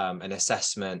that an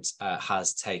assessment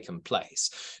has taken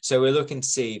place. So we're looking to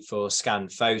see for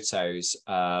scanned photos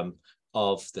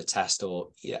of the test, or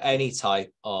any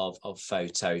type of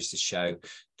photos to show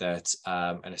that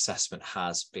an assessment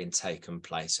has been taken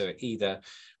place. So either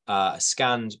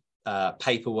scanned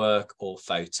paperwork or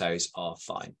photos are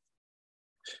fine.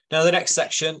 Now, the next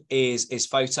section is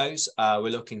photos. We're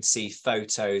looking to see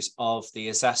photos of the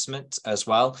assessment as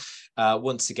well.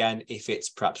 Once again, if it's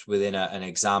perhaps within an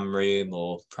exam room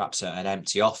or perhaps an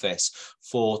empty office,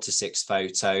 4 to 6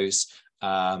 photos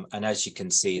And as you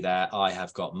can see there, I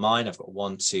have got mine. I've got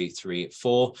 1, 2, 3,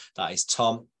 4. That is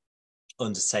Tom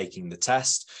undertaking the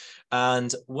test.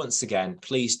 And once again,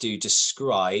 please do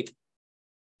describe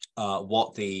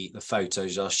what the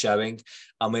photos are showing.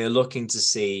 And we're looking to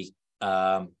see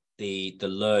the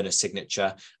learner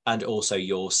signature and also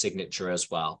your signature as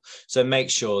well. So make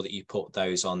sure that you put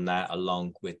those on there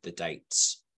along with the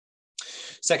dates.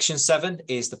 Section 7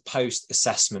 is the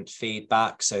post-assessment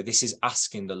feedback. So this is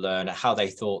asking the learner how they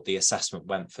thought the assessment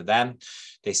went for them.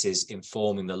 This is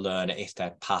informing the learner if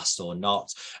they're passed or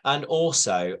not, and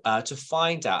also to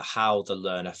find out how the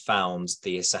learner found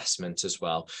the assessment as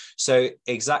well. So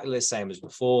exactly the same as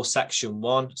before, section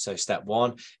 1. So step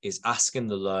 1 is asking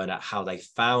the learner how they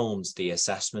found the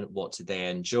assessment. What did they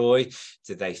enjoy?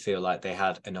 Did they feel like they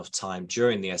had enough time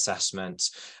during the assessment?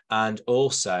 And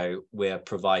also we're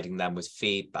providing them with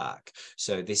feedback.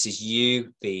 So this is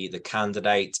you, the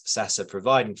candidate assessor,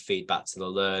 providing feedback to the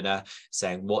learner,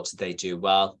 saying what did they do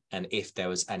well and if there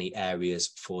was any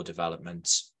areas for development.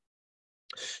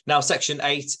 Now, section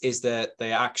 8 is the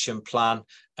action plan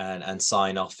and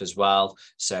sign off as well.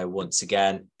 So once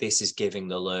again, this is giving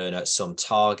the learner some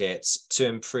targets to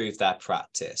improve their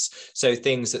practice. So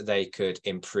things that they could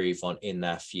improve on in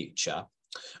their future.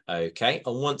 Okay,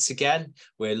 and once again,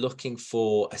 we're looking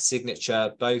for a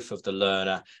signature, both of the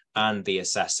learner and the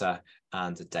assessor,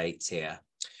 and the date here.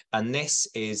 And this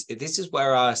is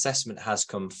where our assessment has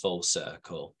come full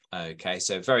circle. Okay,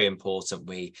 so very important,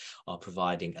 we are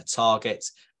providing a target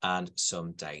and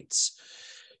some dates.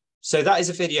 So that is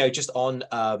a video just on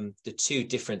the 2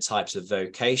 different types of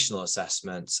vocational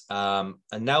assessments. And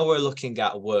now we're looking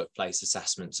at workplace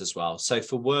assessments as well. So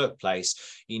for workplace,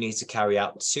 you need to carry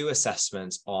out 2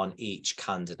 assessments on each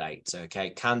candidate.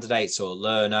 Okay, candidates or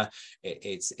learner,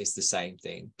 it's the same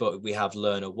thing. But we have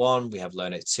learner 1, we have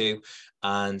learner 2,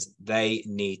 and they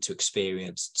need to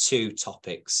experience 2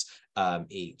 topics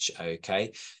each.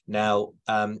 Okay, now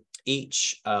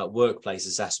each workplace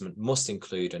assessment must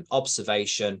include an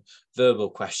observation, verbal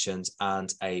questions,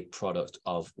 and a product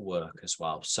of work as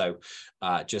well. So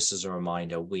just as a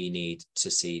reminder, we need to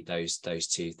see those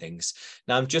 2 things.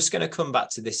 Now, I'm just going to come back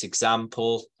to this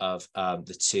example of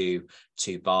the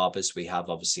two barbers. We have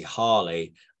obviously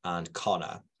Harley and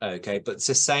Connor. Okay, but it's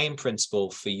the same principle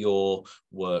for your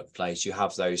workplace. You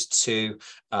have those 2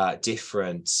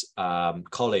 different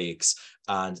colleagues,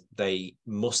 and they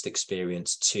must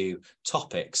experience 2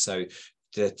 topics. So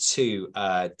the 2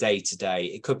 day-to-day,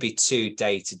 it could be 2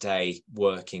 day-to-day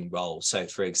working roles. So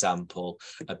for example,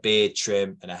 a beard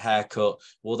trim and a haircut.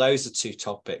 Well, those are 2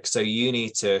 topics. So you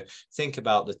need to think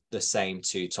about the same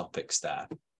 2 topics there.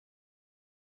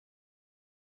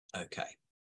 Okay.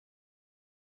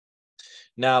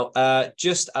 Now,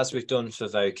 just as we've done for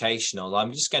vocational,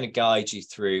 I'm just going to guide you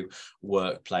through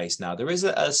workplace. Now, there is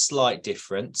a slight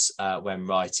difference when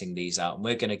writing these out, and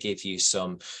we're going to give you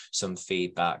some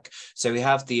feedback. So we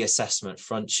have the assessment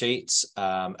front sheets.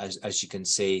 As you can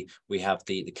see, we have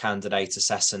the candidate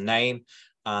assessor name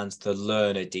and the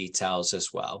learner details as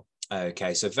well.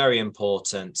 Okay, so very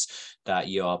important that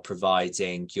you are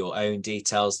providing your own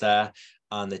details there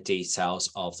and the details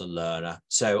of the learner.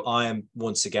 So I'm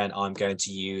going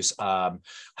to use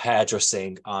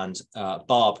hairdressing and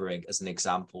barbering as an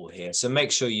example here. So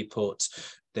make sure you put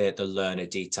the learner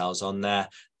details on there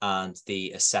and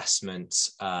the assessment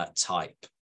type.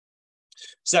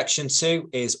 Section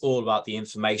 2 is all about the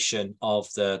information of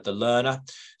the learner.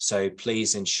 So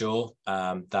please ensure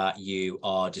that you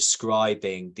are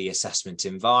describing the assessment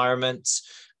environment,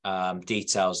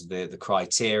 details of the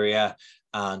criteria,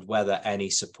 and whether any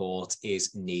support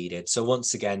is needed. So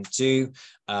once again, do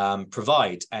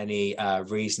provide any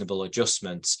reasonable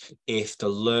adjustments if the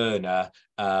learner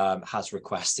has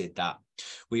requested that.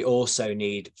 We also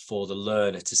need for the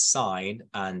learner to sign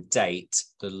and date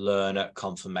the learner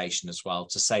confirmation as well,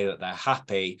 to say that they're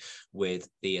happy with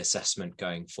the assessment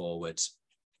going forward.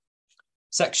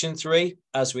 Section 3,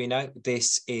 as we know,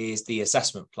 this is the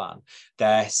assessment plan.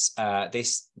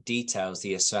 This details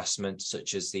the assessment,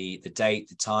 such as the date,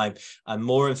 the time, and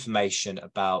more information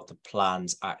about the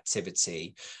plan's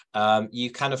activity. You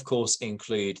can, of course,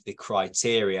 include the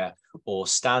criteria or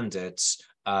standards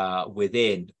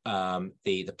within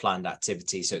the planned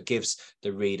activity. So it gives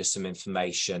the reader some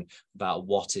information about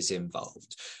what is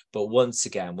involved. But once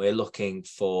again, we're looking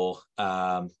for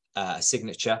a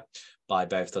signature by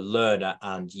both the learner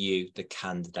and you, the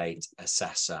candidate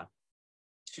assessor.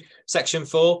 Section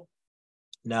 4.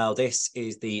 Now, this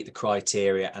is the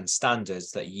criteria and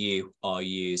standards that you are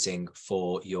using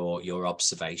for your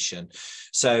observation.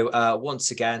 So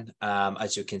once again,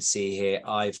 as you can see here,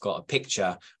 I've got a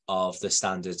picture of the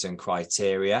standards and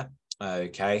criteria.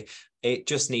 Okay, it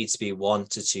just needs to be 1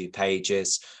 to 2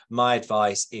 pages. My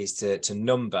advice is to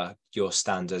number your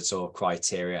standards or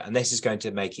criteria, and this is going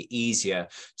to make it easier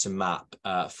to map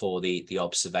for the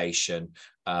observation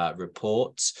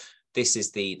report. This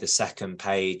is the second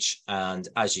page, and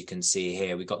as you can see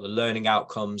here, we've got the learning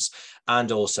outcomes and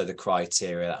also the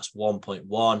criteria. That's 1.1,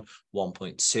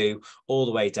 1.2, all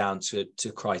the way down to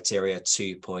criteria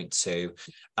 2.2.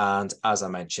 And as I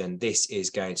mentioned, this is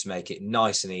going to make it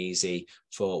nice and easy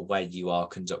for when you are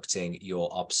conducting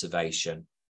your observation.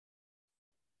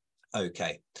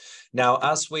 Okay, now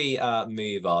as we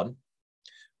move on,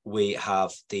 we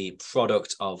have the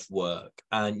product of work,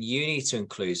 and you need to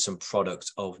include some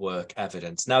product of work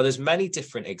evidence. Now, there's many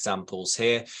different examples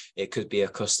here. It could be a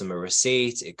customer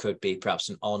receipt. It could be perhaps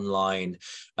an online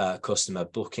customer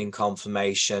booking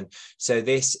confirmation. So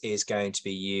this is going to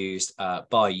be used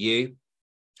by you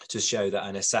to show that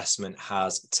an assessment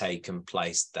has taken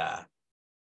place there.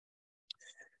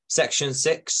 Section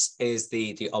 6 is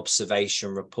the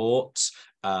observation report.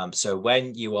 So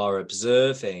when you are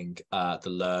observing the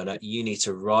learner, you need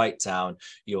to write down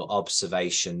your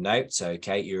observation notes.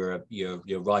 Okay, you're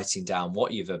writing down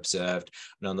what you've observed,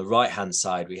 and on the right hand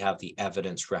side we have the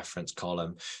evidence reference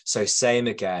column. So same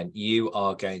again, you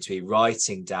are going to be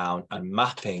writing down and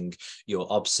mapping your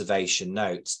observation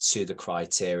notes to the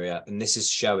criteria, and this is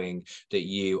showing that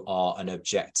you are an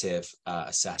objective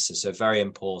assessor. So very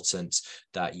important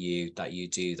that you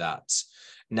do that.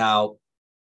 Now,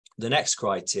 the next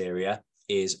criteria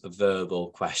is verbal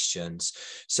questions.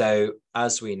 So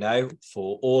as we know,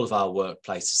 for all of our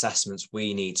workplace assessments,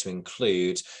 we need to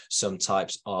include some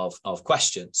types of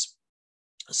questions.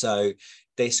 So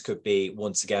this could be,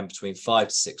 once again, between 5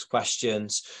 to 6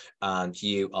 questions, and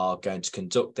you are going to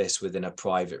conduct this within a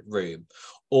private room.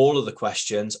 All of the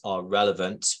questions are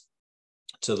relevant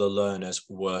to the learner's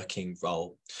working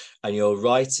role, and you're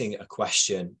writing a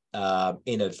question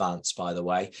in advance, by the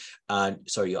way, and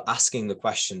so you're asking the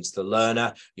question to the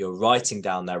learner, you're writing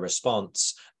down their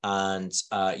response, and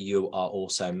you are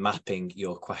also mapping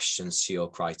your questions to your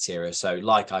criteria. So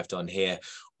like I've done here,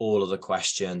 all of the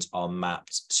questions are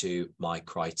mapped to my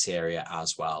criteria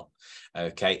as well.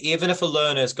 Okay, even if a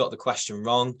learner's got the question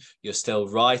wrong, you're still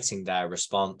writing their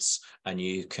response, and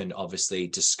you can obviously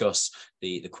discuss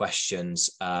the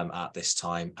questions at this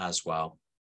time as well.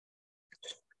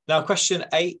 Now, section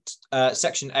 8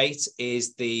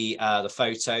 is the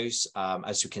photos.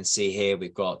 As you can see here,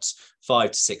 we've got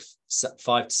 5 to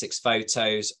 6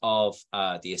 photos of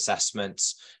the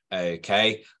assessments.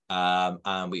 Okay,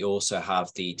 and we also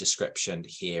have the description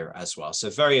here as well. So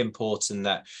very important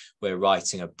that we're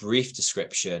writing a brief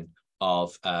description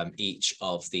of each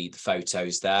of the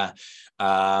photos there.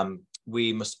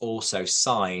 We must also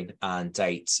sign and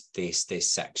date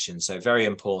this section. So very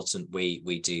important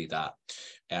we do that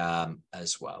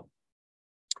as well.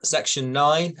 Section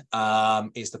 9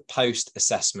 is the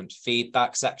post-assessment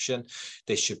feedback section.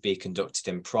 This should be conducted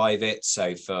in private.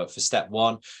 So for step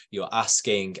 1, you're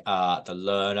asking the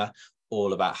learner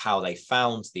all about how they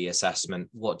found the assessment,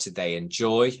 what did they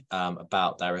enjoy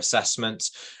about their assessment,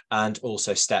 and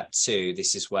also step 2,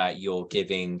 this is where you're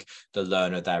giving the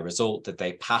learner their result. Did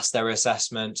they pass their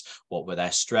assessment? What were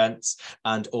their strengths?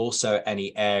 And also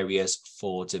any areas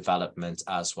for development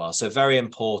as well. So very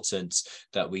important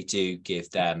that we do give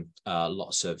them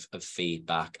lots of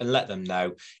feedback and let them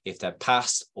know if they're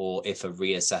passed or if a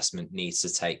reassessment needs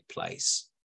to take place.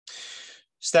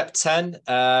 Step 10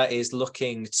 is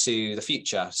looking to the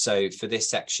future. So for this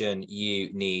section,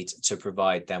 you need to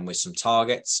provide them with some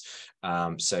targets.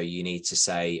 So you need to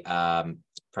say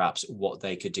perhaps what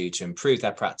they could do to improve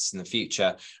their practice in the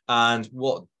future, and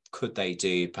what could they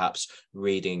do, perhaps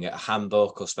reading a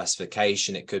handbook or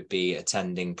specification. It could be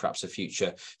attending perhaps a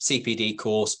future CPD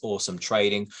course or some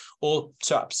training, or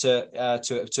perhaps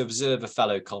to observe a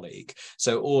fellow colleague.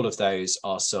 So all of those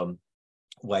are some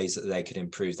ways that they could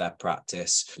improve their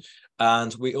practice.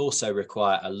 And we also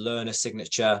require a learner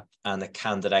signature and a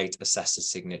candidate assessor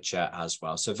signature as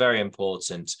well. So very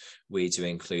important we do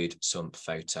include some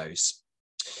photos.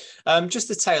 Just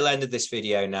the tail end of this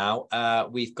video now,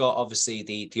 we've got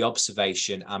obviously the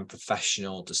observation and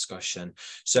professional discussion.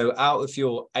 So out of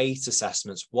your 8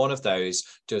 assessments, 1 of those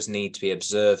does need to be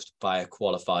observed by a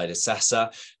qualified assessor.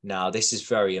 Now, this is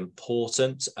very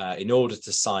important. In order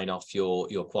to sign off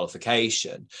your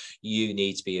qualification, you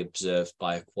need to be observed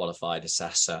by a qualified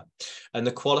assessor. And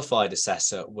the qualified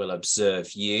assessor will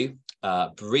observe you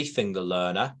briefing the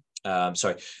learner. The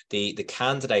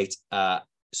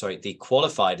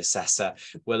qualified assessor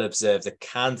will observe the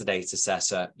candidate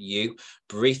assessor, you,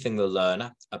 briefing the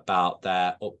learner about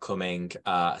their upcoming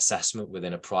assessment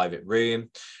within a private room.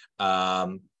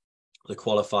 The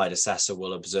qualified assessor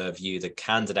will observe you, the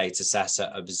candidate assessor,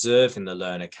 observing the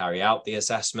learner carry out the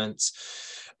assessment.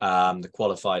 The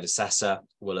qualified assessor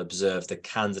will observe the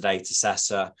candidate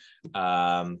assessor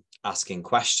asking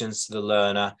questions to the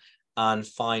learner. And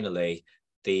finally,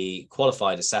 the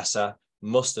qualified assessor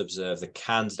must observe the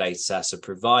candidate assessor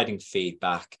providing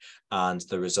feedback and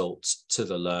the results to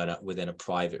the learner within a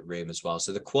private room as well.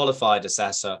 So the qualified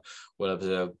assessor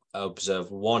will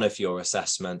observe one of your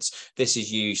assessments. This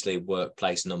is usually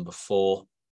workplace number 4.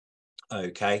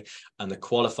 Okay, and the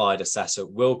qualified assessor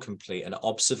will complete an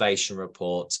observation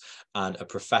report, and a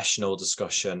professional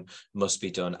discussion must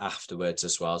be done afterwards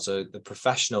as well. So the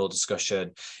professional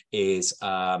discussion is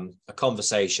a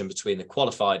conversation between the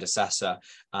qualified assessor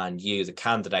and you, the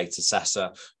candidate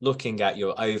assessor, looking at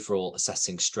your overall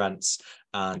assessing strengths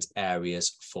and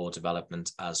areas for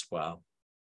development as well.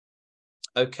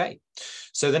 Okay,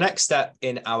 so the next step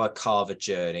in our CAVA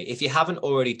journey, if you haven't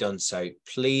already done so,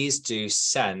 please do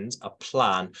send a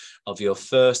plan of your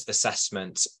first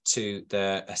assessment to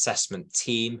the assessment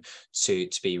team to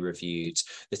be reviewed.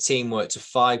 The team work to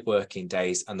 5 working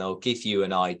days, and they'll give you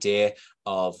an idea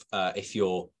of if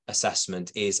your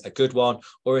assessment is a good one,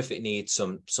 or if it needs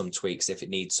some tweaks, if it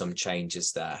needs some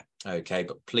changes there. Okay,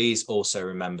 but please also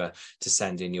remember to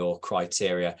send in your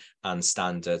criteria and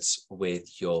standards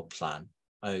with your plan.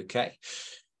 Okay,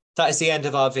 that is the end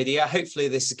of our video. Hopefully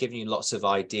this has given you lots of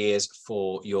ideas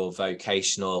for your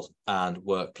vocational and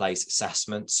workplace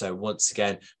assessment. So once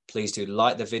again, please do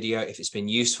like the video if it's been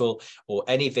useful, or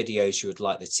any videos you would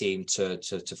like the team to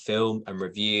film and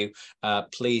review,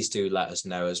 please do let us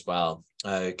know as well.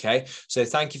 Okay, so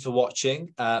thank you for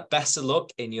watching. Best of luck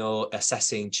in your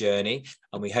assessing journey,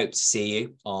 and we hope to see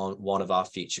you on one of our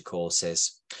future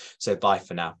courses. So bye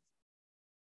for now.